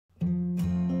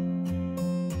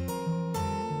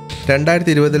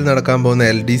2020 നടക്കാൻ പോകുന്ന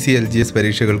LDC LGS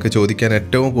പരീക്ഷകൾക്ക് ചോദിക്കാൻ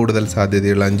ഏറ്റവും കൂടുതൽ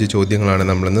സാധ്യതയുള്ള 5 ചോദ്യങ്ങളാണ്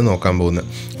നമ്മൾ ഇന്ന് നോക്കാൻ പോകുന്നത്.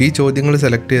 ഈ ചോദ്യങ്ങൾ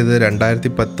സെലക്ട് ചെയ്തത്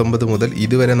 2019 മുതൽ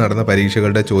ഇതുവരെ നടന്ന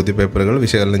പരീക്ഷകളുടെ ചോദ്യപേപ്പറുകൾ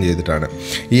വിശകലനം ചെയ്തിട്ടാണ്.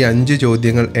 ഈ 5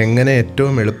 ചോദ്യങ്ങൾ എങ്ങനെ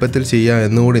ഏറ്റവും എളുപ്പത്തിൽ ചെയ്യാം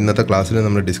എന്നുകൂടി ഇന്നത്തെ ക്ലാസ്സിൽ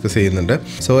നമ്മൾ ഡിസ്കസ് ചെയ്യുന്നുണ്ട്.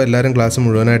 സോ എല്ലാവരും ക്ലാസ്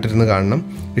മുഴുവനായിട്ടിരുന്ന് കാണണം.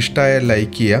 ഇഷ്ടമായാൽ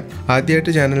ലൈക്ക് ചെയ്യുക.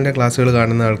 ആദ്യമായിട്ട് ചാനലിൻ്റെ ക്ലാസ്സുകൾ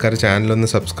കാണുന്ന ആൾക്കാർ ചാനലൊന്ന്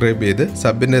സബ്സ്ക്രൈബ് ചെയ്ത്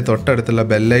സബിൻ്റെ തൊട്ടടുത്തുള്ള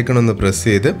ബെല്ലൈക്കൺ ഒന്ന് പ്രസ്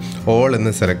ചെയ്ത് ഓൾ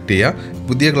എന്ന് സെലക്ട് ചെയ്യുക.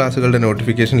 പുതിയ ക്ലാസ്സുകളുടെ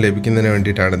നോട്ടിഫിക്കേഷൻ ലഭിക്കുന്നതിന്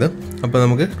വേണ്ടിയിട്ടാണിത്. അപ്പോൾ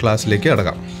നമുക്ക് ക്ലാസ്സിലേക്ക്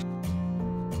കടക്കാം.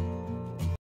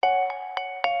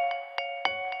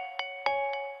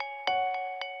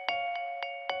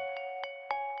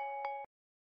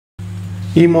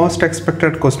 ഈ മോസ്റ്റ്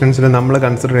എക്സ്പെക്റ്റഡ് ക്വസ്റ്റ്യൻസിൽ നമ്മൾ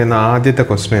കൺസിഡർ ചെയ്യുന്ന ആദ്യത്തെ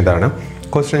ക്വസ്റ്റ്യൻ ഇതാണ്.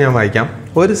 ക്വസ്റ്റ്യൻ ഞാൻ വായിക്കാം.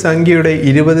 ഒരു സംഖ്യയുടെ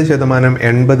 20%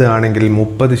 80 ആണെങ്കിൽ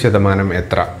 30%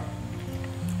 എത്ര?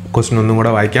 ക്വസ്റ്റ്യൻ ഒന്നും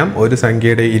കൂടെ വായിക്കാം. ഒരു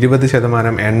സംഖ്യയുടെ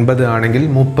 20% 80 ആണെങ്കിൽ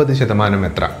 30%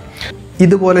 എത്ര?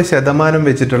 ഇതുപോലെ ശതമാനം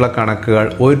വെച്ചിട്ടുള്ള കണക്കുകൾ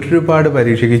ഒരുപാട്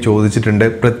പരീക്ഷയ്ക്ക് ചോദിച്ചിട്ടുണ്ട്.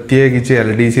 പ്രത്യേകിച്ച്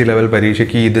LDC ലെവൽ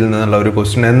പരീക്ഷയ്ക്ക് ഇതിൽ നിന്നുള്ള ഒരു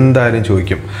ക്വസ്റ്റ്യൻ എന്തായാലും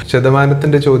ചോദിക്കും.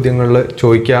 ശതമാനത്തിൻ്റെ ചോദ്യങ്ങളിൽ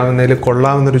ചോദിക്കാവുന്നതിൽ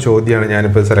കൊള്ളാവുന്നൊരു ചോദ്യമാണ്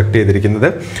ഞാനിപ്പോൾ സെലക്ട് ചെയ്തിരിക്കുന്നത്.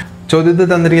 ചോദ്യത്തിൽ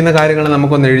തന്നിരിക്കുന്ന കാര്യങ്ങൾ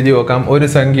നമുക്കൊന്ന് എഴുതി നോക്കാം. ഒരു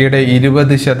സംഖ്യയുടെ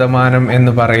 20%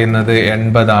 എന്ന് പറയുന്നത്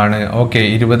 80 ആണ്. ഓക്കെ,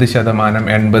 20%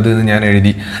 80 എന്ന് ഞാൻ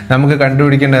എഴുതി. നമുക്ക്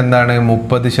കണ്ടുപിടിക്കേണ്ടത് എന്താണ്?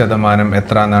 30%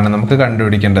 എത്ര എന്നാണ് നമുക്ക്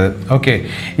കണ്ടുപിടിക്കേണ്ടത്. ഓക്കെ,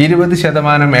 20%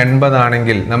 80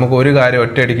 ആണെങ്കിൽ നമുക്ക് ഒരു കാര്യം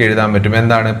ഒറ്റയടിക്ക് എഴുതാൻ പറ്റും.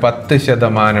 എന്താണ്?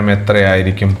 10%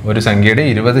 എത്രയായിരിക്കും? ഒരു സംഖ്യയുടെ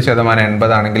 20%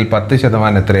 80 ആണെങ്കിൽ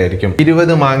 10% എത്രയായിരിക്കും?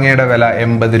 20 മാങ്ങയുടെ വില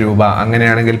 80 രൂപ.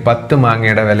 അങ്ങനെയാണെങ്കിൽ 10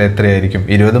 മാങ്ങയുടെ വില എത്രയായിരിക്കും?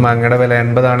 20 മാങ്ങയുടെ വില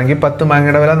 80 ആണെങ്കിൽ 10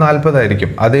 മാങ്ങയുടെ വില 40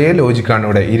 ആയിരിക്കും. അതേ ലോജിക്കാണ്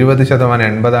ഇവിടെ. 20%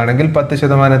 80 ആണെങ്കിൽ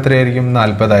 10% എത്രയായിരിക്കും?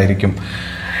 40 ആയിരിക്കും.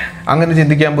 അങ്ങനെ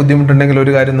ചിന്തിക്കാൻ ബുദ്ധിമുട്ടുണ്ടെങ്കിൽ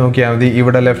ഒരു കാര്യം നോക്കിയാൽ മതി.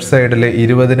 ഇവിടെ ലെഫ്റ്റ് സൈഡിൽ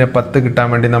 20നെ 10 കിട്ടാൻ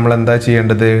വേണ്ടി നമ്മൾ എന്താ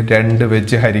ചെയ്യേണ്ടത്? 2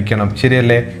 വെച്ച് ഹരിക്കണം.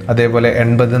 ശരിയല്ലേ? അതേപോലെ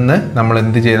 80 നമ്മൾ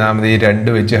എന്ത് ചെയ്താൽ മതി?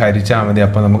 2 വെച്ച് ഹരിച്ചാൽ മതി.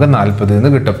 അപ്പോൾ നമുക്ക് 40 എന്ന്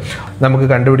കിട്ടും. നമുക്ക്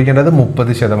കണ്ടുപിടിക്കേണ്ടത്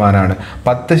 30%.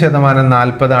 10%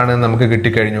 40 ആണ് നമുക്ക്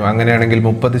കിട്ടിക്കഴിഞ്ഞു. അങ്ങനെയാണെങ്കിൽ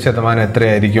 30%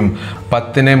 എത്രയായിരിക്കും?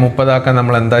 10നെ 30 ആക്കാൻ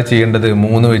നമ്മൾ എന്താ ചെയ്യേണ്ടത്?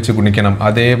 3 വെച്ച് ഗുണിക്കണം.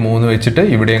 അതേ 3 വെച്ചിട്ട്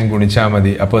ഇവിടെയും ഗുണിച്ചാൽ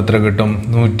മതി. അപ്പോൾ എത്ര കിട്ടും?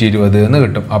 120 എന്ന്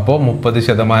കിട്ടും. അപ്പോൾ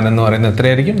 30% എന്ന് പറയുന്നത്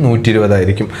എത്രയായിരിക്കും? 120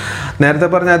 ആയിരിക്കും. നേരത്തെ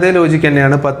പറഞ്ഞ അതേ ലോജിക്ക്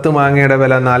തന്നെയാണ്. 10 മാങ്ങയുടെ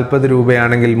വില 40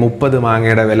 രൂപയാണെങ്കിൽ 30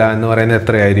 മാങ്ങയുടെ വില എന്ന് പറയുന്നത്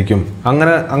എത്രയായിരിക്കും?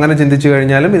 അങ്ങനെ ചിന്തിച്ചു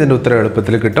കഴിഞ്ഞാലും ഇതിൻ്റെ ഉത്തരം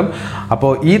എളുപ്പത്തിൽ കിട്ടും.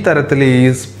 അപ്പോൾ ഈ തരത്തിൽ ഈ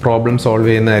പ്രോബ്ലം സോൾവ്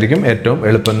ചെയ്യുന്നതായിരിക്കും ഏറ്റവും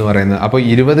എളുപ്പം എന്ന് പറയുന്നത്. അപ്പോൾ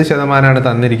 20%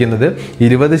 തന്നിരിക്കുന്നത്.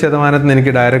 20%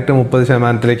 എനിക്ക് ഡയറക്റ്റ്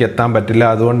 30%ലേക്ക് എത്താൻ പറ്റില്ല.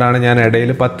 അതുകൊണ്ടാണ് ഞാൻ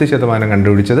ഇടയിൽ 10%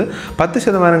 കണ്ടുപിടിച്ചത്.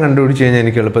 10% കണ്ടുപിടിച്ച് കഴിഞ്ഞാൽ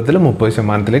എനിക്ക് എളുപ്പത്തിൽ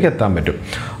 30%ലേക്ക് എത്താൻ പറ്റും.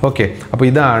 ഓക്കെ, അപ്പോൾ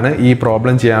ഇതാണ് ഈ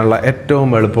പ്രോബ്ലം ചെയ്യാനുള്ള ഏറ്റവും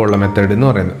എളുപ്പമുള്ള മെത്തേഡ് എന്ന്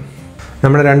പറയുന്നത്.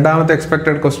 നമ്മുടെ രണ്ടാമത്തെ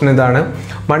എക്സ്പെക്റ്റഡ് ക്വസ്റ്റ്യൻ ഇതാണ്.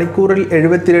 മണിക്കൂറിൽ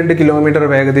 72 കിലോമീറ്റർ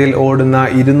വേഗതയിൽ ഓടുന്ന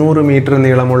 200 മീറ്റർ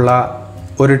നീളമുള്ള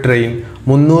ഒരു ട്രെയിൻ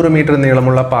 300 മീറ്റർ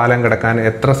നീളമുള്ള പാലം കടക്കാൻ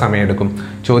എത്ര സമയമെടുക്കും?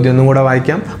 ചോദ്യം ഒന്നും കൂടെ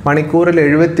വായിക്കാം. മണിക്കൂറിൽ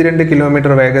 72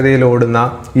 കിലോമീറ്റർ വേഗതയിൽ ഓടുന്ന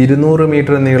 200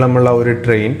 മീറ്റർ നീളമുള്ള ഒരു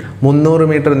ട്രെയിൻ 300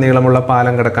 മീറ്റർ നീളമുള്ള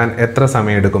പാലം കടക്കാൻ എത്ര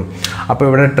സമയമെടുക്കും? അപ്പോൾ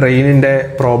ഇവിടെ ട്രെയിനിൻ്റെ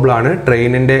പ്രോബ്ലമാണ്.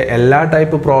 ട്രെയിനിൻ്റെ എല്ലാ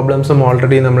ടൈപ്പ് പ്രോബ്ലംസും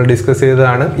ഓൾറെഡി നമ്മൾ ഡിസ്കസ്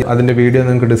ചെയ്തതാണ്. അതിൻ്റെ വീഡിയോ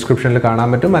നിങ്ങൾക്ക് ഡിസ്ക്രിപ്ഷനിൽ കാണാൻ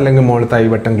പറ്റും. അല്ലെങ്കിൽ മുകളിലത്തെ ഐ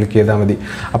ബട്ടൺ ക്ലിക്ക് ചെയ്താൽ മതി.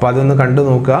 അപ്പോൾ അതൊന്ന് കണ്ടു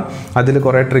നോക്കുക. അതിൽ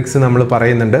കുറേ ട്രിക്സ് നമ്മൾ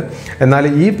പറയുന്നുണ്ട്. എന്നാൽ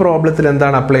ഈ പ്രോബ്ലത്തിൽ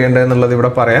എന്താണ് അപ്ലൈ ചെയ്യേണ്ടത് എന്നുള്ളത്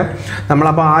ഇവിടെ പറയാം.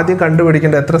 നമ്മളപ്പോൾ ആദ്യം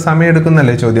കണ്ടുപിടിക്കേണ്ടത് എത്ര സമയം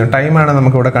എടുക്കുന്നല്ലേ ചോദ്യം. ടൈമാണ്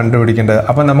നമുക്കിവിടെ കണ്ടുപിടിക്കേണ്ടത്.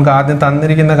 അപ്പോൾ നമുക്ക് ആദ്യം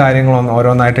തന്നിരിക്കുന്ന കാര്യങ്ങൾ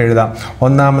ഓരോന്നായിട്ട് എഴുതാം.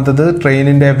 ഒന്നാമത്തത്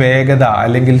ട്രെയിനിൻ്റെ വേഗത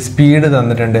അല്ലെങ്കിൽ സ്പീഡ്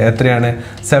തന്നിട്ടുണ്ട്. എത്രയാണ്?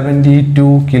 72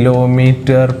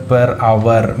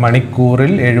 km/h.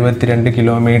 മണിക്കൂറിൽ 72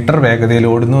 കിലോമീറ്റർ വേഗതയിൽ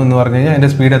ഓടുന്നു എന്ന് പറഞ്ഞു കഴിഞ്ഞാൽ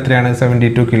അതിൻ്റെ സ്പീഡ് എത്രയാണ്?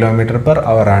 72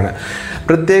 km/h ആണ്.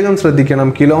 പ്രത്യേകം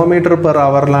ശ്രദ്ധിക്കണം,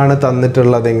 km/h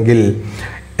തന്നിട്ടുള്ളതെങ്കിൽ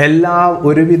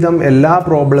ഒരുവിധം എല്ലാ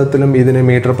പ്രോബ്ലത്തിലും ഇതിനെ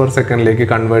മീറ്റർ/സെക്കൻഡിലേക്ക്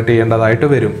കൺവേർട്ട് ചെയ്യേണ്ടതായിട്ട്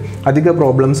വരും. അധിക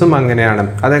പ്രോബ്ലംസും അങ്ങനെയാണ്.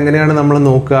 അതെങ്ങനെയാണ് നമ്മൾ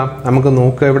നോക്കുക? നമുക്ക്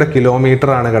നോക്കുക. ഇവിടെ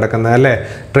കിലോമീറ്റർ ആണ് കിടക്കുന്നത് അല്ലേ?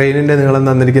 ട്രെയിനിൻ്റെ നീളം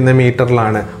തന്നിരിക്കുന്ന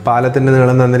മീറ്ററിലാണ്, പാലത്തിൻ്റെ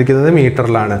നീളം തന്നിരിക്കുന്നത്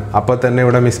മീറ്ററിലാണ്. അപ്പോൾ തന്നെ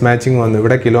ഇവിടെ മിസ്മാച്ചിങ് വന്നു.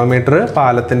 ഇവിടെ കിലോമീറ്റർ,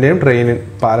 പാലത്തിൻ്റെയും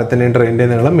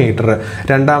ട്രെയിനിൻ്റെയും നീളം മീറ്റർ.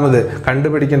 രണ്ടാമത്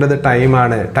കണ്ടുപിടിക്കേണ്ടത്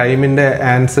ടൈമാണ്. ടൈമിൻ്റെ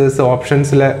ആൻസേഴ്സ്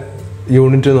ഓപ്ഷൻസിലെ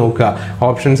യൂണിറ്റ് നോക്കുക.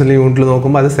 ഓപ്ഷൻസിൽ യൂണിറ്റിൽ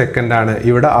നോക്കുമ്പോൾ അത് സെക്കൻഡാണ്.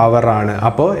 ഇവിടെ അവറാണ്.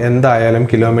 അപ്പോൾ എന്തായാലും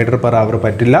km/h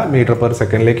പറ്റില്ല,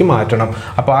 മീറ്റർ/സെക്കൻഡിലേക്ക് മാറ്റണം.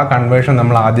 അപ്പോൾ ആ കൺവേർഷൻ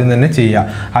നമ്മൾ ആദ്യം തന്നെ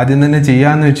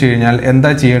ചെയ്യാമെന്ന് വെച്ച് കഴിഞ്ഞാൽ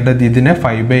എന്താ ചെയ്യേണ്ടത്? ഇതിനെ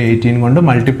 5/18 കൊണ്ട്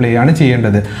മൾട്ടിപ്ലൈ ആണ്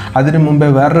ചെയ്യേണ്ടത്. അതിന് മുമ്പേ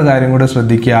വേറൊരു കാര്യം കൂടെ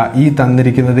ശ്രദ്ധിക്കുക. ഈ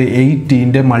തന്നിരിക്കുന്നത്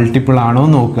 80ൻ്റെ മൾട്ടിപ്പിൾ ആണോ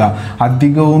നോക്കുക.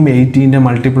 അധികവും 80ൻ്റെ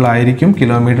മൾട്ടിപ്പിൾ ആയിരിക്കും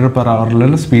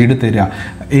km/h സ്പീഡ് തരിക.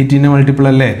 18ൻ്റെ മൾട്ടിപ്പിൾ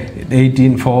അല്ലേ?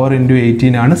 4 ×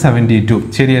 18 ആണ് 72.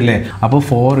 ശരിയല്ലേ? അപ്പോൾ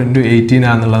 4 × 18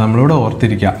 ആണെന്നുള്ളത് നമ്മളിവിടെ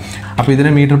ഓർത്തിരിക്കുക. അപ്പോൾ ഇതിനെ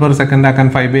മീറ്റർ പെർ സെക്കൻഡ് ആക്കാൻ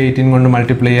 5/18 കൊണ്ട്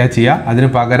മൾട്ടിപ്ലൈ ചെയ്യുക. അതിന്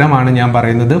പകരമാണ് ഞാൻ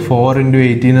പറയുന്നത് 4 ×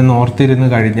 18 എന്ന് ഓർത്തിരുന്ന്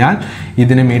കഴിഞ്ഞാൽ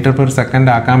ഇതിന് മീറ്റർ പെർ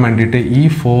സെക്കൻഡ് ആക്കാൻ വേണ്ടിയിട്ട് ഈ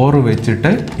 4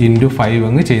 വെച്ചിട്ട് × 5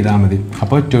 അങ്ങ് ചെയ്താൽ മതി.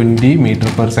 അപ്പോൾ 20 മീറ്റർ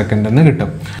പെർ സെക്കൻഡ് എന്ന്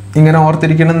കിട്ടും. ഇങ്ങനെ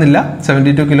ഓർത്തിരിക്കണമെന്നില്ല.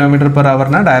 72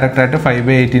 km/h ഡയറക്റ്റ് ആയിട്ട്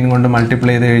 5/18 കൊണ്ട്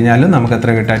മൾട്ടിപ്ലൈ ചെയ്ത് കഴിഞ്ഞാൽ നമുക്ക് എത്ര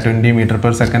കിട്ടുക? 20 മീറ്റർ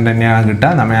പെർ സെക്കൻഡ് തന്നെയാണ്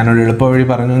കിട്ടുക. ഞാനൊരു എളുപ്പ വഴി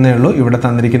പറഞ്ഞു എന്നേ ഉള്ളൂ. ഇവിടെ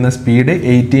തന്നിരിക്കുന്ന സ്പീഡ്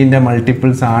 80ന്റെ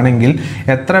മൾട്ടിപ്പിൾസ് ആണെങ്കിൽ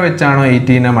എത്ര വെച്ചാണോ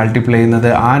 80നെ മൾട്ടിപ്ലൈ ചെയ്യുന്നത്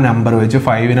ആ നമ്പർ വെച്ച്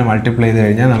 5നെ മൾട്ടിപ്ലൈ ചെയ്ത്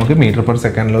കഴിഞ്ഞാൽ നമുക്ക് മീറ്റർ പെർ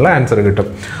സെക്കൻഡിലുള്ള ആൻസർ കിട്ടും.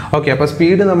 ഓക്കെ, അപ്പോൾ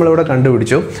സ്പീഡ് നമ്മളിവിടെ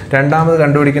കണ്ടുപിടിച്ചു. രണ്ടാമത്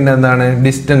കണ്ടുപിടിക്കേണ്ടത് എന്താണ്?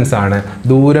 ഡിസ്റ്റൻസ് ആണ്,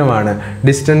 ദൂരമാണ്.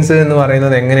 ഡിസ്റ്റൻസ് എന്ന്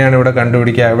പറയുന്നത് എങ്ങനെയാണ് ഇവിടെ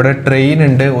കണ്ടുപിടിക്കുക? ഇവിടെ ട്രെയിൻ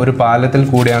ഉണ്ട്, ഒരു പാലത്തിൽ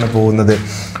കൂടിയാണ് പോകുന്നത്.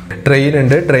 ട്രെയിൻ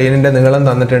ഉണ്ട്, ട്രെയിനിൻ്റെ നീളം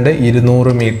തന്നിട്ടുണ്ട്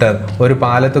 200 മീറ്റർ. ഒരു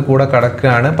പാലത്തിൽ കൂടെ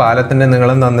കടക്കുകയാണ്, പാലത്തിൻ്റെ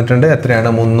നീളം തന്നിട്ടുണ്ട് എത്രയാണ്?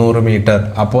 300 മീറ്റർ.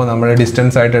 അപ്പോൾ നമ്മൾ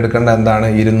ഡിസ്റ്റൻസ് ആയിട്ട് എടുക്കേണ്ട എന്താണ്?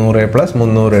 200 +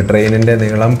 300, ട്രെയിനിൻ്റെ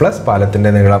നീളം പ്ലസ്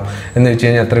പാലത്തിൻ്റെ നീളം എന്ന് വെച്ച്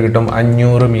കഴിഞ്ഞാൽ എത്ര കിട്ടും?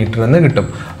 500 മീറ്റർ എന്ന് കിട്ടും.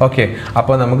 ഓക്കെ,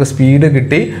 അപ്പോൾ നമുക്ക് സ്പീഡ്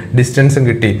കിട്ടി, ഡിസ്റ്റൻസും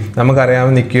കിട്ടി.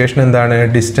 നമുക്കറിയാവുന്ന ഇക്വേഷൻ എന്താണ്?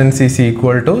 Distance is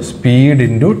equal to speed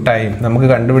 × time. നമുക്ക്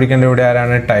കണ്ടുപിടിക്കേണ്ട ഇവിടെ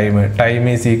ആരാണ്? Time. Time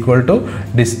is equal to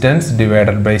distance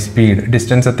divided by speed.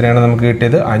 Distance എത്രയാണ് നമുക്ക്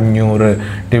കിട്ടിയത്? 500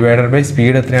 ഡിവൈഡഡ് ബൈ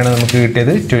സ്പീഡ് എത്രയാണ് നമുക്ക്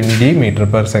കിട്ടിയത്? 20 മീറ്റർ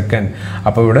പെർ സെക്കൻഡ്.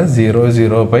 അപ്പോൾ ഇവിടെ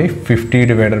 0.50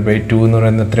 ഡിവൈഡഡ് ബൈ 2 എന്ന്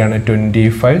പറയുന്നത് എത്രയാണ്?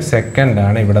 25 സെക്കൻഡ്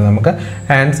ആണ് ഇവിടെ നമുക്ക്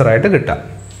ആൻസർ ആയിട്ട് കിട്ടുക.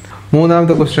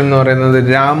 മൂന്നാമത്തെ ക്വസ്റ്റ്യൻ എന്ന് പറയുന്നത്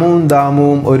രാമുവും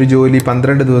ദാമുവും ഒരു ജോലി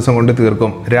 12 ദിവസം കൊണ്ട്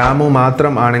തീർക്കും. രാമു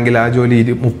മാത്രം ആണെങ്കിൽ ആ ജോലി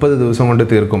 30 ദിവസം കൊണ്ട്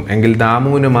തീർക്കും. എങ്കിൽ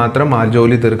ദാമുവിന് മാത്രം ആ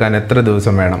ജോലി തീർക്കാൻ എത്ര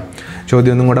ദിവസം വേണം?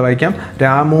 ചോദ്യം ഒന്നും കൂടെ വായിക്കാം.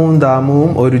 രാമുവും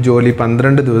ദാമുവും ഒരു ജോലി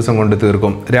 12 ദിവസം കൊണ്ട്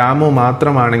തീർക്കും. രാമു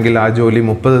മാത്രമാണെങ്കിൽ ആ ജോലി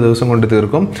 30 ദിവസം കൊണ്ട്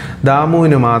തീർക്കും.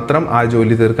 ദാമുവിന് മാത്രം ആ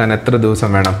ജോലി തീർക്കാൻ എത്ര ദിവസം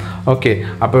വേണം? ഓക്കെ,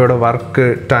 അപ്പോൾ ഇവിടെ വർക്ക്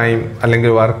ടൈം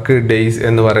അല്ലെങ്കിൽ വർക്ക് ഡേയ്സ്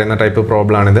എന്ന് പറയുന്ന ടൈപ്പ്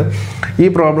പ്രോബ്ലം ആണിത്. ഈ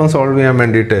പ്രോബ്ലം സോൾവ് ചെയ്യാൻ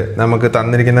വേണ്ടിയിട്ട് നമുക്ക്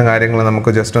തന്നിരിക്കുന്ന കാര്യങ്ങൾ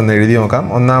നമുക്ക് ജസ്റ്റ് ഒന്ന് എഴുതി നോക്കാം.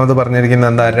 ഒന്നാമത്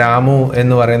പറഞ്ഞിരിക്കുന്നത് എന്താ? രാമു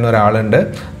എന്ന് പറയുന്ന ഒരാളുണ്ട്,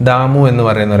 ദാമു എന്ന്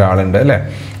പറയുന്ന ഒരാളുണ്ട് അല്ലേ?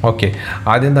 ഓക്കെ,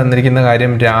 ആദ്യം തന്നിരിക്കുന്ന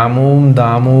കാര്യം രാമുവും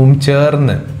ദാമുവും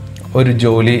ചേർന്ന് ഒരു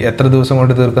ജോലി എത്ര ദിവസം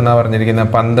കൊണ്ട് തീർക്കുന്നതാണ് പറഞ്ഞിരിക്കുന്നത്?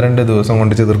 12 ദിവസം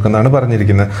കൊണ്ട് തീർക്കുന്നതാണ്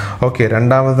പറഞ്ഞിരിക്കുന്നത്. ഓക്കെ,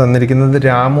 രണ്ടാമത് തന്നിരിക്കുന്നത്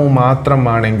രാമു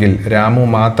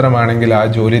മാത്രമാണെങ്കിൽ ആ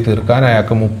ജോലി തീർക്കാൻ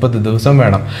അയാൾക്ക് 30 ദിവസം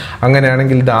വേണം.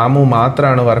 അങ്ങനെയാണെങ്കിൽ ദാമു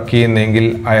മാത്രമാണ് വർക്ക് ചെയ്യുന്നതെങ്കിൽ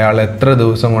അയാൾ എത്ര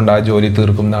ദിവസം കൊണ്ട് ആ ജോലി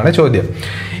തീർക്കും എന്നാണ് ചോദ്യം.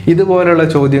 ഇതുപോലുള്ള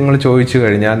ചോദ്യങ്ങൾ ചോദിച്ചു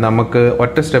കഴിഞ്ഞാൽ നമുക്ക്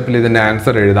ഒറ്റ സ്റ്റെപ്പിൽ ഇതിൻ്റെ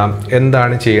ആൻസർ എഴുതാം.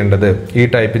 എന്താണ് ചെയ്യേണ്ടത്? ഈ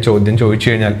ടൈപ്പ് ചോദ്യം ചോദിച്ചു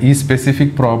കഴിഞ്ഞാൽ ഈ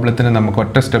സ്പെസിഫിക് പ്രോബ്ലത്തിന് നമുക്ക്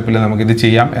ഒറ്റ സ്റ്റെപ്പിൽ നമുക്കിത്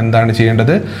ചെയ്യാം. എന്താണ്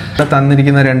ചെയ്യേണ്ടത്?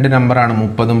 തന്നിരിക്കുന്ന 2 നമ്പറാണ്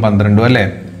 30ഉം 12ഉം അല്ലേ?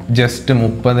 ജസ്റ്റ്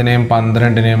 30നെയും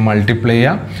 12നെയും മൾട്ടിപ്ലൈ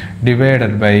ചെയ്യാം,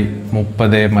 ഡിവൈഡഡ് ബൈ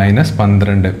 30 -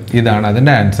 12. ഇതാണ്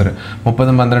അതിൻ്റെ ആൻസർ.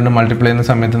 30ഉം 12ഉം മൾട്ടിപ്ലൈ ചെയ്യുന്ന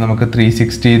സമയത്ത് നമുക്ക്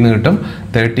 360 എന്ന് കിട്ടും.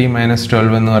 30 -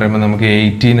 12 എന്ന് പറയുമ്പോൾ നമുക്ക്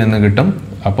 18 എന്ന് കിട്ടും.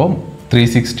 അപ്പോൾ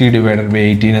 360 ഡിവൈഡഡ് ബൈ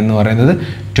 18 എന്ന് പറയുന്നത്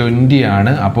 20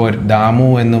 ആണ്. അപ്പോൾ ദാമു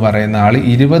എന്ന് പറയുന്ന ആൾ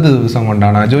 20 ദിവസം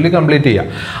കൊണ്ടാണ് ആ ജോലി കംപ്ലീറ്റ്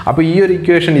ചെയ്യുക. അപ്പോൾ ഈ ഒരു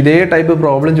ഇക്വേഷൻ ഇതേ ടൈപ്പ്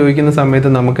പ്രോബ്ലം ചോദിക്കുന്ന സമയത്ത്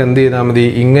നമുക്ക് എന്ത് ചെയ്താൽ മതി?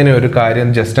 ഇങ്ങനെ ഒരു കാര്യം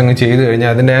ജസ്റ്റ് അങ്ങ് ചെയ്ത്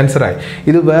കഴിഞ്ഞാൽ അതിൻ്റെ ആൻസറായി.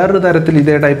 ഇത് വേറൊരു തരത്തിൽ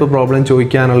ഇതേ ടൈപ്പ് പ്രോബ്ലം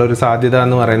ചോദിക്കാനുള്ള ഒരു സാധ്യത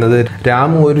എന്ന് പറയുന്നത്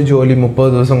രാമു ഒരു ജോലി 30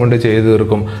 ദിവസം കൊണ്ട് ചെയ്തു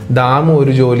തീർക്കും, ദാമു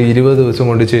ഒരു ജോലി 20 ദിവസം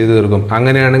കൊണ്ട് ചെയ്തു തീർക്കും.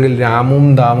 അങ്ങനെയാണെങ്കിൽ രാമുവും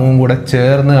ദാമുവും കൂടെ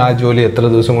ചേർന്ന് ആ ജോലി എത്ര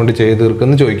ദിവസം കൊണ്ട് ചെയ്തു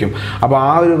തീർക്കുമെന്ന് ചോദിക്കും. അപ്പോൾ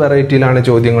ആ ഒരു വെറൈറ്റിയിലാണ്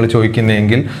ചോദ്യങ്ങൾ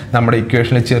ചോദിക്കുന്നതെങ്കിൽ നമ്മുടെ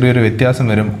ഇക്വേഷനിൽ ചെറിയൊരു വ്യത്യാസം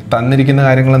വരും. തന്നിരിക്കുന്ന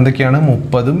കാര്യങ്ങൾ എന്തൊക്കെയാണ്?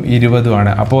 30ഉം 20ഉം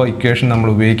ആണ്. അപ്പോൾ ഇക്വേഷൻ നമ്മൾ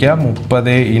ഉപയോഗിക്കുക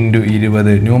 30 ×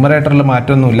 20. ന്യൂമറേറ്ററിൽ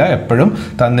മാറ്റമൊന്നുമില്ല, എപ്പോഴും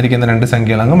തന്നിരിക്കുന്ന 2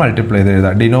 സംഖ്യകൾ അങ്ങ് മൾട്ടിപ്ലൈ ചെയ്ത്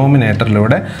എഴുതാം.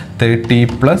 ഡിനോമിനേറ്ററിലൂടെ 30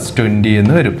 + 20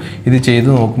 എന്ന് വരും. ഇത് ചെയ്ത്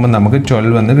നോക്കുമ്പോൾ നമുക്ക്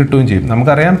 12 എന്ന് കിട്ടുകയും ചെയ്യും.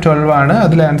 നമുക്കറിയാം 12 ആണ്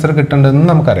അതിൽ ആൻസർ കിട്ടേണ്ടതെന്ന്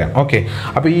നമുക്കറിയാം. ഓക്കെ,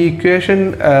 അപ്പോൾ ഈ ഇക്വേഷൻ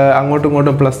അങ്ങോട്ടും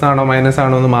ഇങ്ങോട്ടും പ്ലസ് ആണോ മൈനസ്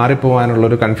ആണോ എന്ന്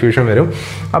മാറിപ്പോകാനുള്ളൊരു കൺഫ്യൂഷൻ വരും.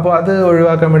 അപ്പോൾ അത്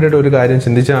ഒഴിവാക്കാൻ വേണ്ടിയിട്ട് ഒരു കാര്യം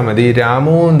ചിന്തിച്ചാൽ മതി.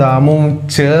 രാമുവും ദാമുവും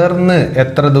ചേർന്ന്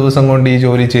എത്ര ദിവസം കൊണ്ട് ഈ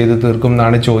ജോലി ചെയ്ത് തീർക്കും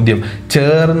എന്നാണ് ചോദ്യം.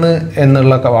 ചേർന്ന്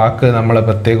എന്നുള്ള വാക്ക് നമ്മൾ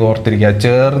പ്രത്യേകം ഓർത്തിരിക്കുക.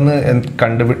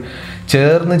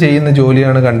 ചേർന്ന് ചെയ്യുന്ന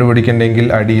ജോലിയാണ് കണ്ടുപിടിക്കേണ്ടതെങ്കിൽ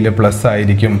അടിയിൽ പ്ലസ്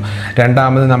ആയിരിക്കും.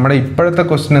 രണ്ടാമത് നമ്മുടെ ഇപ്പോഴത്തെ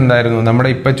ക്വസ്റ്റ്യൻ എന്തായിരുന്നു?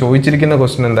 നമ്മുടെ ഇപ്പോൾ ചോദിച്ചിരിക്കുന്ന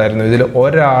ക്വസ്റ്റ്യൻ എന്തായിരുന്നു? ഇതിൽ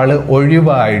ഒരാൾ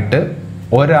ഒഴിവായിട്ട്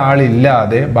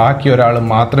ഒരാളില്ലാതെ ബാക്കി ഒരാൾ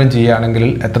മാത്രം ചെയ്യുകയാണെങ്കിൽ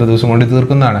എത്ര ദിവസം കൊണ്ട്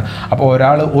തീർക്കുന്നതാണ്. അപ്പോൾ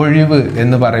ഒരാൾ ഒഴിവ്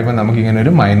എന്ന് പറയുമ്പോൾ നമുക്കിങ്ങനെ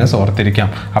ഒരു മൈനസ് ഓർത്തിരിക്കാം.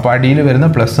 അപ്പോൾ അടിയിൽ വരുന്ന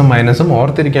പ്ലസും മൈനസും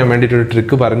ഓർത്തിരിക്കാൻ വേണ്ടിയിട്ടൊരു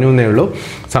ട്രിക്ക് പറഞ്ഞു എന്നേ ഉള്ളൂ.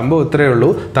 സംഭവം ഇത്രയേ ഉള്ളൂ.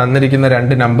 തന്നിരിക്കുന്ന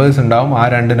 2 നമ്പേഴ്സ് ഉണ്ടാവും. ആ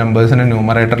 2 നമ്പേഴ്സിനെ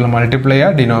ന്യൂമറേറ്ററിൽ മൾട്ടിപ്ലൈ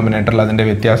ചെയ്യുക, ഡിനോമിനേറ്ററിൽ അതിൻ്റെ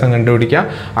വ്യത്യാസം കണ്ടുപിടിക്കുക.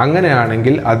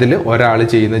 അങ്ങനെയാണെങ്കിൽ അതിൽ ഒരാൾ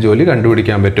ചെയ്യുന്ന ജോലി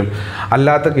കണ്ടുപിടിക്കാൻ പറ്റും.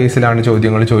 അല്ലാത്ത കേസിലാണ്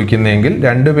ചോദ്യങ്ങൾ ചോദിക്കുന്നതെങ്കിൽ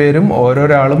 2 പേരും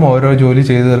ഓരോരാളും ഓരോ ജോലി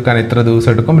ചെയ്തു തീർക്കാൻ എത്ര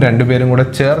ദിവസം എടുക്കും, 2 പേരും കൂടെ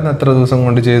ചേർന്ന് എത്ര ദിവസം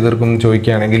കൊണ്ട് ചെയ്ത് തീർക്കും എന്ന്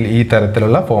ചോദിക്കുകയാണെങ്കിൽ ഈ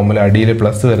തരത്തിലുള്ള ഫോമുല, അടിയിൽ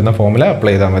പ്ലസ് വരുന്ന ഫോമുല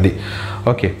അപ്ലൈ ചെയ്താൽ മതി.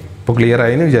 ഓക്കെ, ഇപ്പോൾ ക്ലിയർ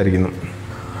ആയെന്ന് വിചാരിക്കുന്നു.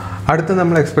 അടുത്ത്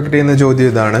നമ്മൾ എക്സ്പെക്ട് ചെയ്യുന്ന ചോദ്യം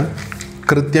ഇതാണ്.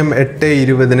 കൃത്യം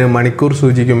 8:20 മണിക്കൂർ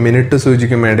സൂചിക്കും മിനിറ്റ്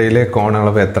സൂചിക്കും ഇടയിലെ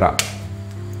കോണളവ് എത്ര?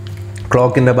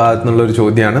 ക്ലോക്കിൻ്റെ ഭാഗത്തു നിന്നുള്ളൊരു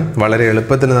ചോദ്യമാണ്. വളരെ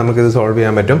എളുപ്പത്തിൽ നമുക്കിത് സോൾവ്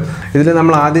ചെയ്യാൻ പറ്റും. ഇതിൽ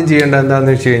നമ്മൾ ആദ്യം ചെയ്യേണ്ടത്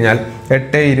എന്താണെന്ന് വെച്ച് കഴിഞ്ഞാൽ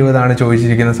 8:20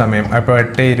 ചോദിച്ചിരിക്കുന്ന സമയം. അപ്പോൾ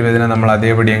 8:20 നമ്മൾ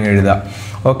അതേപടി അങ്ങ് എഴുതുക.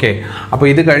 ഓക്കെ, അപ്പോൾ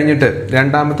ഇത് കഴിഞ്ഞിട്ട്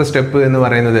രണ്ടാമത്തെ സ്റ്റെപ്പ് എന്ന്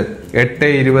പറയുന്നത്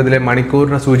 8:20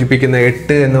 മണിക്കൂറിനെ സൂചിപ്പിക്കുന്ന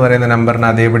 8 എന്ന് പറയുന്ന നമ്പറിനെ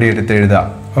അതേപടി എടുത്ത് എഴുതുക.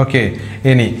 ഓക്കെ,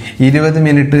 ഇനി 20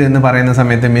 മിനിറ്റ് എന്ന് പറയുന്ന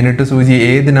സമയത്ത് മിനിറ്റ് സൂചി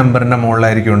ഏത് നമ്പറിൻ്റെ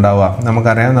മുകളിലായിരിക്കും ഉണ്ടാവുക?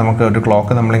 നമുക്കറിയാം, നമുക്ക് ഒരു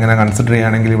ക്ലോക്ക് നമ്മളിങ്ങനെ കൺസിഡർ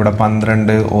ചെയ്യുകയാണെങ്കിൽ ഇവിടെ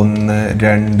 12, 1,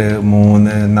 2,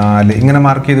 3, 4 ഇങ്ങനെ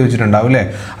മാർക്ക് ചെയ്ത് വെച്ചിട്ടുണ്ടാവും അല്ലേ?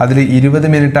 അതിൽ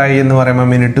 20 മിനിറ്റായി എന്ന് പറയുമ്പോൾ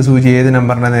മിനിറ്റ് സൂചി ഏത്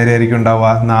നമ്പറിൻ്റെ നേരെ ആയിരിക്കും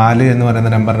ഉണ്ടാവുക? 4 എന്ന്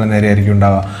പറയുന്ന നമ്പറിൻ്റെ നേരെ ആയിരിക്കും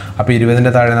ഉണ്ടാവുക. അപ്പോൾ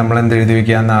 20ൻ്റെ താഴെ നമ്മൾ എന്ത് എഴുതി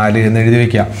വയ്ക്കുക? 4 എന്ന് എഴുതി വയ്ക്കുക.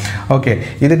 ഓക്കെ,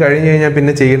 ഇത് കഴിഞ്ഞ് കഴിഞ്ഞാൽ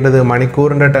പിന്നെ ചെയ്യേണ്ടത്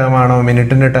മണിക്കൂറിൻ്റെ ടേം ആണോ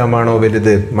മിനിറ്റിൻ്റെ ടേം ആണോ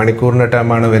വലുത്? മണിക്കൂറിൻ്റെ ടേം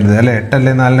ആണ് വലുത് അല്ലേ? 8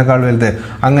 അല്ലേ 4-നേക്കാൾ വലുത്?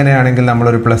 അങ്ങനെയാണെങ്കിൽ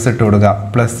നമ്മളൊരു പ്ലസ് ഇട്ട് കൊടുക്കുക.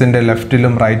 പ്ലസിൻ്റെ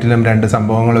ലെഫ്റ്റിലും റൈറ്റിലും 2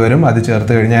 സംഭവങ്ങൾ വരും. അത്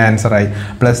ചേർത്ത് കഴിഞ്ഞാൽ ആൻസറായി.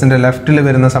 പ്ലസിൻ്റെ ലെഫ്റ്റിൽ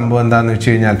വരുന്ന സംഭവം എന്താണെന്ന്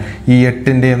വെച്ച് കഴിഞ്ഞാൽ ഈ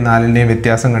 8ൻ്റെയും 4ൻ്റെയും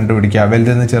വ്യത്യാസം കണ്ടുപിടിക്കുക.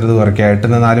 വലുതെന്ന് ചെറുത് കുറയ്ക്കുക.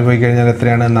 8ന്ന് 4 പോയി കഴിഞ്ഞാൽ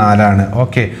എത്രയാണ്? 4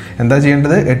 ഓക്കെ, എന്താ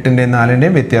ചെയ്യേണ്ടത്? 8ൻ്റെയും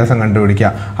 4ൻ്റെയും വ്യത്യാസം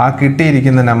കണ്ടുപിടിക്കുക. ആ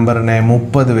കിട്ടിയിരിക്കുന്ന നമ്പറിനെ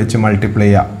 30 വെച്ച് മൾട്ടിപ്ലൈ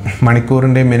ചെയ്യുക.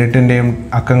 മണിക്കൂറിൻ്റെയും മിനിറ്റിൻ്റെയും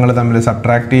അക്കങ്ങൾ തമ്മിൽ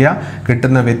സബ്ട്രാക്ട് ചെയ്യുക.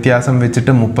 കിട്ടുന്ന വ്യത്യാസം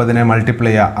വെച്ചിട്ട് 30നെ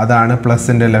മൾട്ടിപ്ലൈ ചെയ്യുക. അതാണ്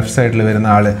പ്ലസിൻ്റെ ലെഫ്റ്റ് സൈഡിൽ വരുന്ന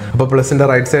ആൾ. അപ്പോൾ പ്ലസിൻ്റെ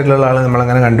റൈറ്റ് സൈഡിലുള്ള ആൾ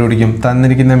നമ്മളങ്ങനെ കണ്ടുപിടിക്കും.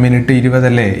 തന്നിരിക്കുന്ന മിനിറ്റ് 20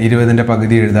 അല്ലേ? 20ൻ്റെ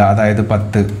പകുതി എഴുതുക, അതായത്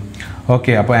 10.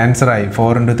 ഓക്കെ, അപ്പോൾ ആൻസറായി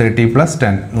 4 × 30 +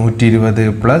 10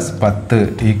 120 + 10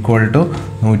 =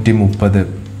 130.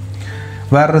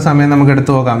 വേറൊരു സമയം നമുക്ക്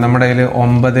എടുത്തു നോക്കാം. നമ്മുടെ കയ്യിൽ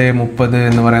 9:30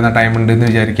 എന്ന് പറയുന്ന ടൈം ഉണ്ടെന്ന്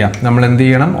വിചാരിക്കാം. നമ്മൾ എന്ത്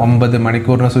ചെയ്യണം? 9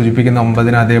 മണിക്കൂറിനെ സൂചിപ്പിക്കുന്ന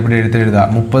 9നെ അതേപടി എടുത്തെഴുതുക.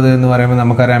 30 എന്ന് പറയുമ്പോൾ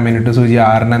നമുക്കറിയാം മിനിറ്റ് സൂചി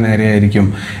 6ന് നേരെയായിരിക്കും.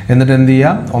 എന്നിട്ട് എന്ത്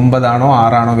ചെയ്യുക? 9 ആണോ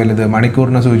 6 ആണോ വലുത്?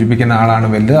 മണിക്കൂറിനെ സൂചിപ്പിക്കുന്ന ആളാണ്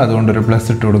വലുത്, അതുകൊണ്ടൊരു പ്ലസ്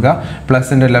ഇട്ട് കൊടുക്കുക.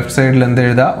 പ്ലസിൻ്റെ ലെഫ്റ്റ് സൈഡിൽ എന്ത്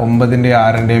എഴുതുക? 9ൻ്റെയും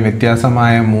 6ൻ്റെയും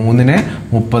വ്യത്യാസമായ 3നെ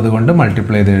 30 കൊണ്ട്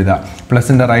മൾട്ടിപ്ലൈ ചെയ്ത് എഴുതുക.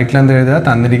 പ്ലസിൻ്റെ റൈറ്റിൽ എന്ത് എഴുതുക?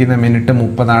 തന്നിരിക്കുന്ന മിനിറ്റ്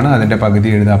 30 അതിൻ്റെ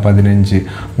പകുതി എഴുതുക, 15.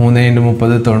 3 ×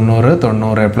 30 90,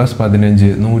 90 + 15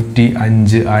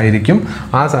 105 ആയിരിക്കും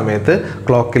ആ സമയത്ത്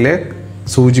ക്ലോക്കിലെ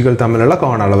സൂചികൾ തമ്മിലുള്ള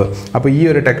കോണളവ്. അപ്പോൾ ഈ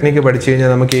ഒരു ടെക്നിക്ക് പഠിച്ചു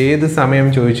കഴിഞ്ഞാൽ നമുക്ക് ഏത് സമയം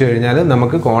ചോദിച്ചു കഴിഞ്ഞാൽ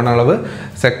നമുക്ക് കോണളവ്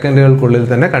സെക്കൻഡുകൾക്കുള്ളിൽ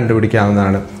തന്നെ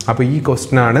കണ്ടുപിടിക്കാവുന്നതാണ്. അപ്പോൾ ഈ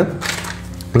ക്വസ്റ്റ്യനാണ്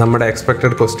നമ്മുടെ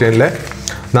എക്സ്പെക്റ്റഡ് ക്വസ്റ്റ്യനിലെ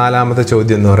 4ാമത്തെ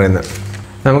ചോദ്യം എന്ന് പറയുന്നത്.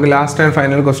 നമുക്ക് ലാസ്റ്റ് ആൻഡ്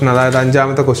ഫൈനൽ ക്വസ്റ്റ്യൻ, അതായത്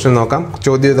 5ാമത്തെ ക്വസ്റ്റ്യൻ നോക്കാം.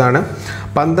 ചോദ്യം ഇതാണ്: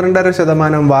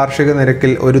 12.5% വാർഷിക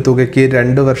നിരക്കിൽ ഒരു തുകയ്ക്ക്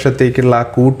 2 വർഷത്തേക്കുള്ള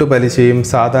കൂട്ടുപലിശയും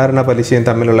സാധാരണ പലിശയും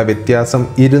തമ്മിലുള്ള വ്യത്യാസം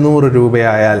 200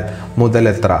 രൂപയായാൽ മുതൽ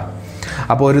എത്ര?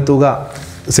 അപ്പോൾ ഒരു തുക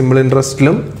സിമ്പിൾ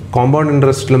ഇൻട്രസ്റ്റിലും കോമ്പൗണ്ട്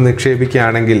ഇൻട്രസ്റ്റിലും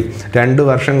നിക്ഷേപിക്കുകയാണെങ്കിൽ 2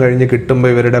 വർഷം കഴിഞ്ഞ്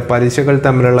കിട്ടുമ്പോൾ ഇവരുടെ പലിശകൾ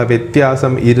തമ്മിലുള്ള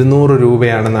വ്യത്യാസം 200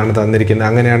 രൂപയാണെന്നാണ് തന്നിരിക്കുന്നത്.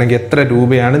 അങ്ങനെയാണെങ്കിൽ എത്ര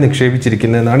രൂപയാണ്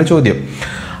നിക്ഷേപിച്ചിരിക്കുന്നതെന്നാണ് ചോദ്യം.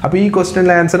 അപ്പോൾ ഈ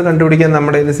ക്വസ്റ്റ്യനിലെ ആൻസർ കണ്ടുപിടിക്കാൻ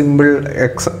നമ്മുടെ കയ്യിൽ സിമ്പിൾ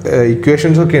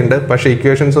ഇക്വേഷൻസ് ഒക്കെ ഉണ്ട്. പക്ഷേ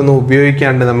ഇക്വേഷൻസ് ഒന്നും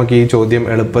ഉപയോഗിക്കാണ്ട് നമുക്ക് ഈ ചോദ്യം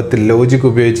എളുപ്പത്തിൽ ലോജിക്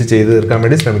ഉപയോഗിച്ച് ചെയ്ത് തീർക്കാൻ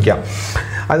വേണ്ടി ശ്രമിക്കാം.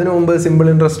 അതിനു മുമ്പ് സിമ്പിൾ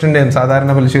ഇൻട്രസ്റ്റിൻ്റെയും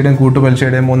സാധാരണ പലിശയുടെയും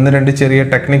കൂട്ടുപലിശയുടെയും 1-2 ചെറിയ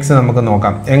ടെക്നിക്സ് നമുക്ക്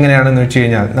നോക്കാം. എങ്ങനെയാണെന്ന് വെച്ച്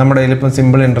കഴിഞ്ഞാൽ നമ്മുടെ കയ്യിലിപ്പം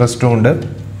സിമ്പിൾ ഇൻട്രസ്റ്റും ഉണ്ട്,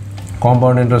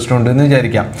 കോമ്പൗണ്ട് ഇൻട്രസ്റ്റ് ഉണ്ട് എന്ന്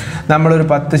വിചാരിക്കാം. നമ്മളൊരു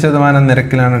 10%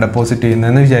 നിരക്കിലാണ് ഡെപ്പോസിറ്റ്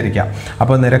ചെയ്യുന്നതെന്ന് വിചാരിക്കാം.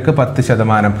 അപ്പോൾ നിരക്ക്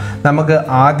 10%. നമുക്ക്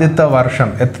ആദ്യത്തെ വർഷം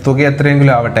തുക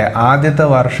എത്രയെങ്കിലും ആവട്ടെ, ആദ്യത്തെ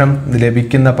വർഷം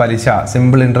ലഭിക്കുന്ന പലിശ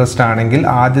സിമ്പിൾ ഇൻട്രസ്റ്റ് ആണെങ്കിൽ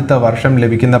ആദ്യത്തെ വർഷം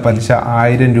ലഭിക്കുന്ന പലിശ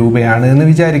 1000 രൂപയാണ് എന്ന്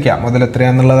വിചാരിക്കാം. മുതൽ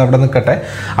എത്രയാണെന്നുള്ളത് അവിടെ നിൽക്കട്ടെ.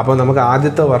 അപ്പോൾ നമുക്ക്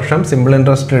ആദ്യത്തെ വർഷം സിമ്പിൾ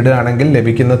ഇൻട്രസ്റ്റ് ഇടുകയാണെങ്കിൽ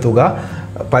ലഭിക്കുന്ന തുക,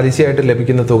 പലിശയായിട്ട്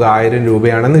ലഭിക്കുന്ന തുക 1000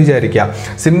 രൂപയാണെന്ന് വിചാരിക്കാം.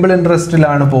 സിമ്പിൾ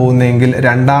ഇൻട്രസ്റ്റിലാണ് പോകുന്നതെങ്കിൽ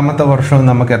 2ാമത്തെ വർഷവും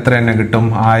നമുക്ക് എത്ര തന്നെ കിട്ടും?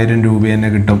 1000 രൂപ തന്നെ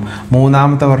കിട്ടും.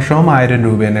 3ാമത്തെ വർഷവും 1000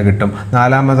 രൂപ തന്നെ കിട്ടും.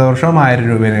 4ാമത്തെ വർഷവും 1000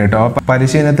 രൂപ തന്നെ കിട്ടും. അപ്പോൾ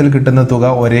പലിശ ഇനത്തിൽ കിട്ടുന്ന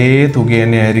തുക ഒരേ തുക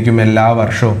തന്നെയായിരിക്കും എല്ലാ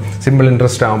വർഷവും സിമ്പിൾ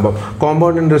ഇൻട്രസ്റ്റ് ആകുമ്പോൾ.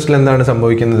 കോമ്പൗണ്ട് ഇൻട്രസ്റ്റിൽ എന്താണ്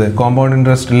സംഭവിക്കുന്നത്? കോമ്പൗണ്ട്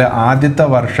ഇൻട്രസ്റ്റിൽ ആദ്യത്തെ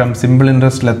വർഷം സിമ്പിൾ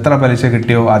ഇൻട്രസ്റ്റിൽ എത്ര പലിശ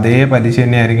കിട്ടിയോ അതേ പലിശ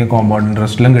തന്നെയായിരിക്കും കോമ്പൗണ്ട്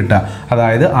ഇൻട്രസ്റ്റിലും കിട്ടുക.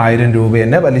 അതായത് 1000 രൂപ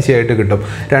തന്നെ പലിശയായിട്ട് കിട്ടും.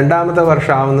 2ാമത്തെ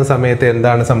വർഷം ആവുന്ന സമയത്ത് എന്താണ്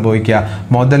സംഭവിക്കുക?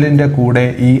 മുതലിൻ്റെ കൂടെ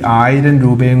ഈ 1000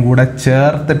 രൂപയും കൂടെ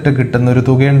ചേർത്തിട്ട് കിട്ടുന്ന ഒരു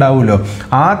തുക ഉണ്ടാവുമല്ലോ,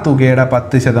 ആ തുകയുടെ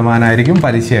 10% ആയിരിക്കും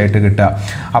പലിശയായിട്ട് കിട്ടുക.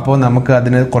 അപ്പോൾ നമുക്ക്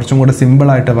അതിന് കുറച്ചും കൂടെ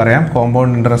സിമ്പിളായിട്ട് പറയാം.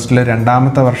 കോമ്പൗണ്ട് ഇൻട്രസ്റ്റിൽ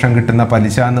 2ാമത്തെ വർഷം കിട്ടുന്ന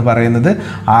പലിശ എന്ന് പറയുന്നത്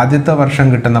ആദ്യത്തെ വർഷം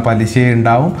കിട്ടുന്ന പലിശ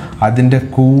ഉണ്ടാവും, അതിൻ്റെ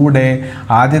കൂടെ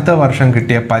ആദ്യത്തെ വർഷം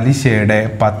കിട്ടിയ പലിശയുടെ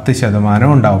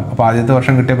 10% ഉണ്ടാവും. അപ്പോൾ ആദ്യത്തെ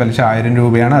വർഷം കിട്ടിയ പലിശ 1000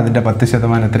 രൂപയാണ്, അതിൻ്റെ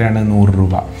 10% എത്രയാണ്? 100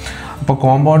 രൂപ. അപ്പോൾ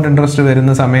കോമ്പൗണ്ട് ഇൻട്രസ്റ്റ്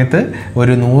വരുന്ന സമയത്ത്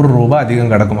ഒരു 100 രൂപ അധികം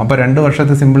കിടക്കും. അപ്പോൾ 2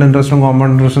 വർഷത്തെ സിമ്പിൾ ഇൻട്രസ്റ്റും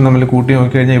കോമ്പൗണ്ട് ഇൻട്രസ്റ്റും നമ്മൾ കൂട്ടി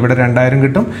നോക്കിക്കഴിഞ്ഞാൽ ഇവിടെ 2000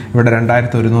 കിട്ടും, ഇവിടെ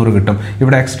 2100 കിട്ടും.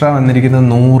 ഇവിടെ എക്സ്ട്രാ വന്നിരിക്കുന്ന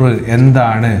 100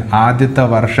 എന്താണ്? ആദ്യത്തെ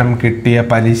വർഷം കിട്ടിയ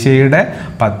പലിശയുടെ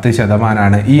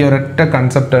 10%. ഈ ഒരൊറ്റ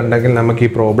കൺസെപ്റ്റ് ഉണ്ടെങ്കിൽ നമുക്ക് ഈ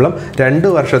പ്രോബ്ലം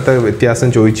 2 വർഷത്തെ വ്യത്യാസം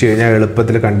ചോദിച്ചു കഴിഞ്ഞാൽ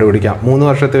എളുപ്പത്തിൽ കണ്ടുപിടിക്കാം. 3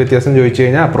 വർഷത്തെ വ്യത്യാസം ചോദിച്ചു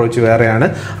കഴിഞ്ഞാൽ അപ്രോച്ച് വേറെയാണ്.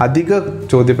 അധിക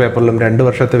ചോദ്യപേപ്പറിലും 2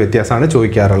 വർഷത്തെ വ്യത്യാസമാണ്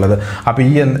ചോദിക്കാറുള്ളത്. അപ്പോൾ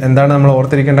ഈ എന്താണ് നമ്മൾ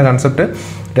ഓർത്തിരിക്കേണ്ട കൺസെപ്റ്റ്?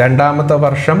 2ാമത്തെ രണ്ടാമത്തെ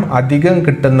വർഷം അധികം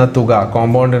കിട്ടുന്ന തുക,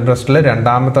 കോമ്പൗണ്ട് ഇൻട്രസ്റ്റിൽ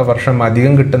രണ്ടാമത്തെ വർഷം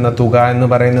അധികം കിട്ടുന്ന തുക എന്ന്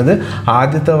പറയുന്നത്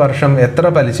ആദ്യത്തെ വർഷം എത്ര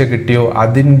പലിശ കിട്ടിയോ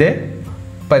അതിൻ്റെ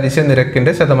പലിശ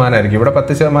നിരക്കിൻ്റെ ശതമാനമായിരിക്കും. ഇവിടെ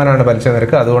 10% പലിശ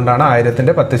നിരക്ക്, അതുകൊണ്ടാണ്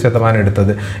 1000-ന്റെ 10%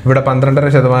 എടുത്തത്. ഇവിടെ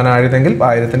 12.5% ആയിരുന്നെങ്കിൽ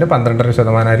 1000-ന്റെ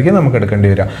 12.5% ആയിരിക്കും നമുക്ക് എടുക്കേണ്ടി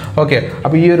വരിക. ഓക്കെ,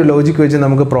 അപ്പോൾ ഈ ഒരു ലോജിക്ക് വെച്ച്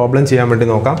നമുക്ക് പ്രോബ്ലം ചെയ്യാൻ വേണ്ടി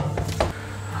നോക്കാം.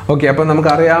 ഓക്കെ, അപ്പോൾ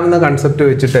നമുക്കറിയാവുന്ന കൺസെപ്റ്റ്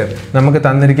വെച്ചിട്ട് നമുക്ക്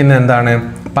തന്നിരിക്കുന്ന എന്താണ്,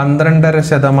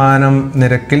 12.5%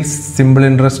 നിരക്കിൽ സിമ്പിൾ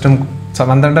ഇൻട്രസ്റ്റും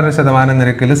 12.5%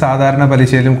 നിരക്കിൽ സാധാരണ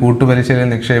പലിശയിലും കൂട്ടുപലിശയിലും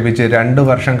നിക്ഷേപിച്ച് 2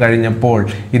 വർഷം കഴിഞ്ഞപ്പോൾ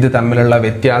ഇത് തമ്മിലുള്ള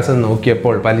വ്യത്യാസം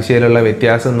നോക്കിയപ്പോൾ, പലിശയിലുള്ള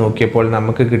വ്യത്യാസം നോക്കിയപ്പോൾ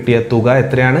നമുക്ക് കിട്ടിയ തുക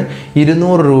എത്രയാണ്?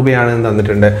 200 രൂപയാണെന്ന്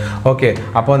തന്നിട്ടുണ്ട്. ഓക്കെ,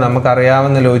 അപ്പോൾ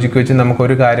നമുക്കറിയാവുന്ന ലോജിക്ക് വെച്ച്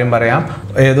നമുക്കൊരു കാര്യം പറയാം.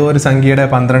 ഏതോ ഒരു സംഖ്യയുടെ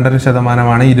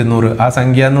 12.5% 200. ആ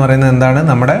സംഖ്യ എന്ന് പറയുന്നത് എന്താണ്?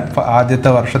 നമ്മുടെ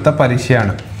ആദ്യത്തെ വർഷത്തെ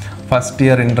പലിശയാണ്, ഫസ്റ്റ്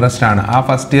ഇയർ ഇൻട്രസ്റ്റ് ആണ്. ആ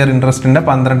ഫസ്റ്റ് ഇയർ ഇൻട്രസ്റ്റിൻ്റെ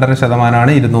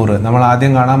 12.5% 200. നമ്മൾ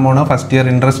ആദ്യം കാണാൻ പോണ ഫസ്റ്റ് ഇയർ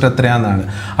ഇൻട്രസ്റ്റ് എത്രയാണെന്നാണ്.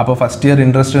 അപ്പോൾ ഫസ്റ്റ് ഇയർ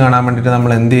ഇൻട്രസ്റ്റ് കാണാൻ വേണ്ടിയിട്ട്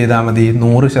നമ്മൾ എന്ത് ചെയ്താൽ മതി?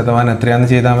 100%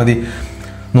 എത്രയാണെന്ന് ചെയ്താൽ മതി.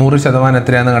 100%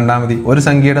 എത്രയാണെന്ന് കണ്ടാൽ മതി. ഒരു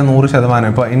സംഖ്യയുടെ 100%,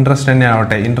 ഇപ്പോൾ ഇൻട്രസ്റ്റ് തന്നെ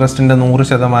ആവട്ടെ, ഇൻട്രസ്റ്റിൻ്റെ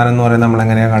 100% എന്ന് പറയുന്നത് നമ്മൾ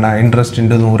എങ്ങനെയാണ് കാണുക? Interest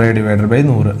into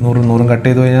 100/100. 100 കട്ട്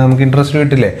ചെയ്ത് കഴിഞ്ഞാൽ നമുക്ക് ഇൻട്രസ്റ്റ്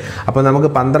കിട്ടില്ലേ? അപ്പോൾ നമുക്ക്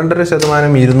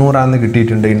 12.5% 200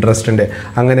 കിട്ടിയിട്ടുണ്ട് ഇൻട്രസ്റ്റിൻ്റെ.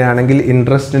 അങ്ങനെയാണെങ്കിൽ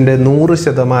ഇൻട്രസ്റ്റിൻ്റെ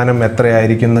 100%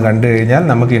 എത്രയായിരിക്കും എന്ന് കണ്ടു കഴിഞ്ഞാൽ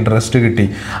നമുക്ക് ഇൻട്രസ്റ്റ് കിട്ടി.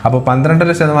 അപ്പോൾ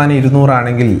 12.5% 200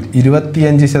 ആണെങ്കിൽ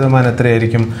 25%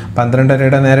 എത്രയായിരിക്കും?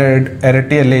 12.5-യുടെ നേരെ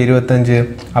ഇരട്ടിയല്ലേ 25.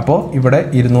 അപ്പോൾ ഇവിടെ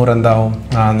 200 എന്താവും?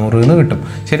 400 എന്ന് കിട്ടും.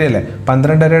 ശരിയല്ലേ?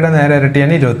 12.5-യുടെ നേരെ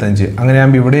ഇരട്ടിയാണ് 25.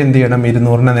 അങ്ങനെയാകുമ്പോൾ ഇവിടെ എന്ത് ചെയ്യണം?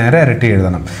 200-നെ നേരെ ഇരട്ടി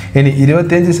എഴുതണം. ഇനി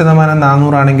 25%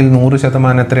 400 ആണെങ്കിൽ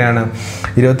 100% എത്രയാണ്?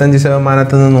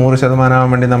 25%-ൽ നിന്ന് 100% ആവാൻ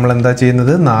വേണ്ടി നമ്മൾ എന്താ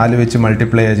ചെയ്യുന്നത്? 4 വെച്ച്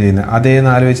മൾട്ടിപ്ലൈ ചെയ്യുന്നത്. അതേ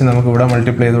 4 വെച്ച് നമുക്ക് ഇവിടെ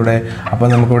മൾട്ടിപ്ലൈ ചെയ്തൂടെ? അപ്പോൾ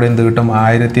നമുക്കിവിടെ എന്ത് കിട്ടും?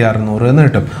 1600 എന്ന്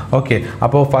കിട്ടും. ഓക്കെ,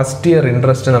 അപ്പോൾ ഫസ്റ്റ് ഇയർ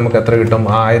ഇൻട്രസ്റ്റ് നമുക്ക് എത്ര കിട്ടും?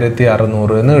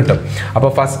 1600 എന്ന് കിട്ടും. അപ്പോൾ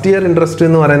ഫസ്റ്റ് ഇയർ ഇൻട്രസ്റ്റ്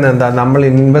എന്ന് പറയുന്നത് എന്താ? നമ്മൾ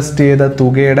ഇൻവെസ്റ്റ് ചെയ്ത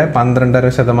തുകയുടെ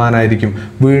 12.5% ആയിരിക്കും.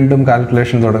 വീണ്ടും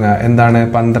കാൽക്കുലേഷൻ തുടങ്ങുക. എന്താണ്?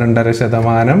 12%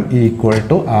 ഈക്വൽ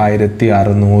ടു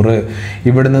 1600.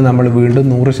 ഇവിടുന്ന് നമ്മൾ വീണ്ടും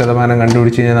 100%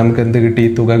 കണ്ടുപിടിച്ച് കഴിഞ്ഞാൽ നമുക്ക് എന്ത് കിട്ടി?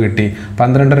 തുക കിട്ടി.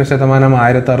 12.5%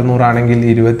 1600 ആണെങ്കിൽ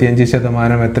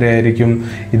 25% എത്രയായിരിക്കും?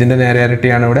 ഇതിൻ്റെ നേരെ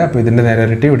ഇരട്ടിയാണ് ഇവിടെ. അപ്പോൾ ഇതിൻ്റെ നേരെ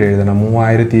ഇരട്ടി ഇവിടെ എഴുതണം.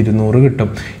 3200 കിട്ടും.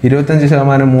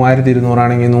 25% 3200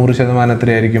 ആണെങ്കിൽ 100%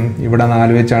 എത്രയായിരിക്കും? ഇവിടെ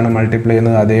 4 വെച്ചാണ് മൾട്ടിപ്ലൈ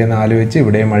ചെയ്യുന്നത്. അതേ 4 വെച്ച്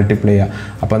ഇവിടെ മൾട്ടിപ്ലൈ ചെയ്യുക.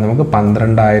 അപ്പോൾ നമുക്ക്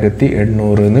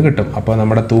 12,800 എന്ന് കിട്ടും. അപ്പോൾ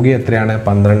നമ്മുടെ തുക എത്രയാണ്?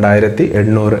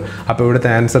 12,800. അപ്പോൾ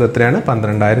ഇവിടുത്തെ ആൻസർ എത്രയാണ്?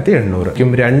 12,800.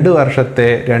 2 വർഷത്തെ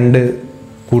 2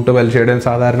 കൂട്ടുപലിശയുടെയും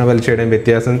സാധാരണ പലിശയുടെയും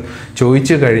വ്യത്യാസം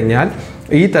ചോദിച്ചു കഴിഞ്ഞാൽ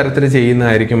ഈ തരത്തിൽ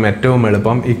ചെയ്യുന്നതായിരിക്കും ഏറ്റവും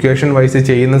എളുപ്പം. ഇക്വേഷൻ വൈസ്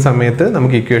ചെയ്യുന്ന സമയത്ത്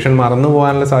നമുക്ക് ഇക്വേഷൻ മറന്നു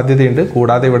പോകാനുള്ള സാധ്യതയുണ്ട്.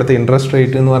 കൂടാതെ ഇവിടുത്തെ ഇൻട്രസ്റ്റ്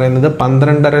റേറ്റ് എന്ന് പറയുന്നത്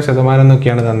 12.5%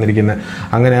 എന്നൊക്കെയാണ് തന്നിരിക്കുന്നത്.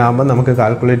 അങ്ങനെ ആകുമ്പോൾ നമുക്ക്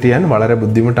കാൽക്കുലേറ്റ് ചെയ്യാൻ വളരെ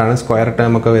ബുദ്ധിമുട്ടാണ്. സ്ക്വയർ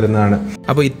ടേം ഒക്കെ വരുന്നതാണ്.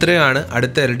 അപ്പോൾ ഇത്രയാണ്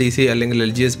അടുത്ത LDC അല്ലെങ്കിൽ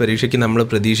LGS പരീക്ഷയ്ക്ക് നമ്മൾ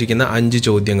പ്രതീക്ഷിക്കുന്ന 5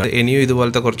 ചോദ്യങ്ങൾ. ഇനിയും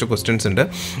ഇതുപോലത്തെ കുറച്ച് ക്വസ്റ്റ്യൻസ് ഉണ്ട്.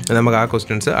 നമുക്ക് ആ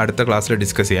ക്വസ്റ്റ്യൻസ് അടുത്ത ക്ലാസ്സിൽ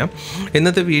ഡിസ്കസ് ചെയ്യാം.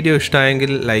 ഇന്നത്തെ വീഡിയോ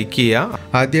ഇഷ്ടമായെങ്കിൽ ലൈക്ക് ചെയ്യുക.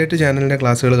 ആദ്യമായിട്ട് ചാനലിൻ്റെ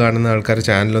ക്ലാസ്സുകൾ കാണുന്ന ആൾക്കാർ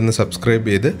ചാനലൊന്ന് സബ്സ്ക്രൈബ്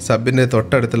ചെയ്ത് സബിൻ്റെ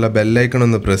തൊട്ടടുത്തുള്ള ബെല്ലൈക്കൺ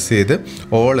ഒന്ന് പ്രസ് ചെയ്ത്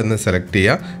ഓൾ എന്ന് സെലക്ട്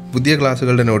ചെയ്യുക. പുതിയ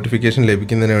ക്ലാസ്സുകളുടെ നോട്ടിഫിക്കേഷൻ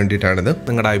ലഭിക്കുന്നതിന് വേണ്ടിയിട്ടാണിത്.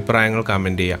 നിങ്ങളുടെ അഭിപ്രായങ്ങൾ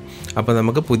കമൻറ്റ് ചെയ്യുക. അപ്പോൾ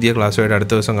നമുക്ക് പുതിയ ക്ലാസ്സുമായിട്ട്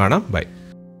അടുത്ത ദിവസം കാണാം. ബൈ.